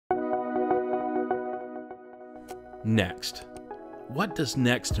Next. What does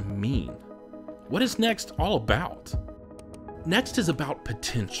next mean? What is next all about? Next is about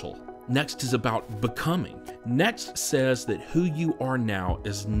potential. Next is about becoming. Next says that who you are now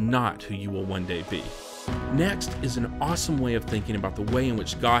is not who you will one day be. Next is an awesome way of thinking about the way in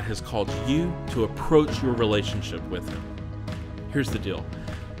which God has called you to approach your relationship with Him. Here's the deal.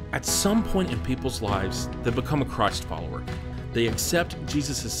 At some point in people's lives, they become a Christ follower. They accept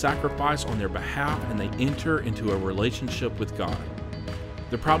Jesus' sacrifice on their behalf and they enter into a relationship with God.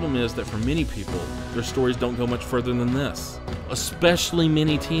 The problem is that for many people, their stories don't go much further than this. Especially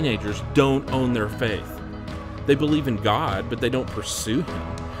many teenagers don't own their faith. They believe in God, but they don't pursue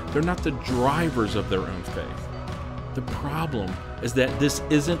Him. They're not the drivers of their own faith. The problem is that this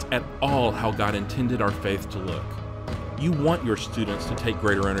isn't at all how God intended our faith to look. You want your students to take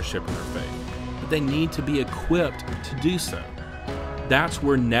greater ownership in their faith, but they need to be equipped to do so. That's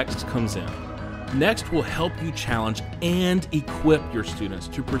where Next comes in. Next will help you challenge and equip your students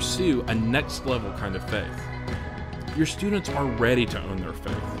to pursue a next level kind of faith. Your students are ready to own their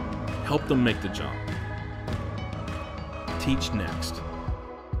faith. Help them make the jump. Teach Next.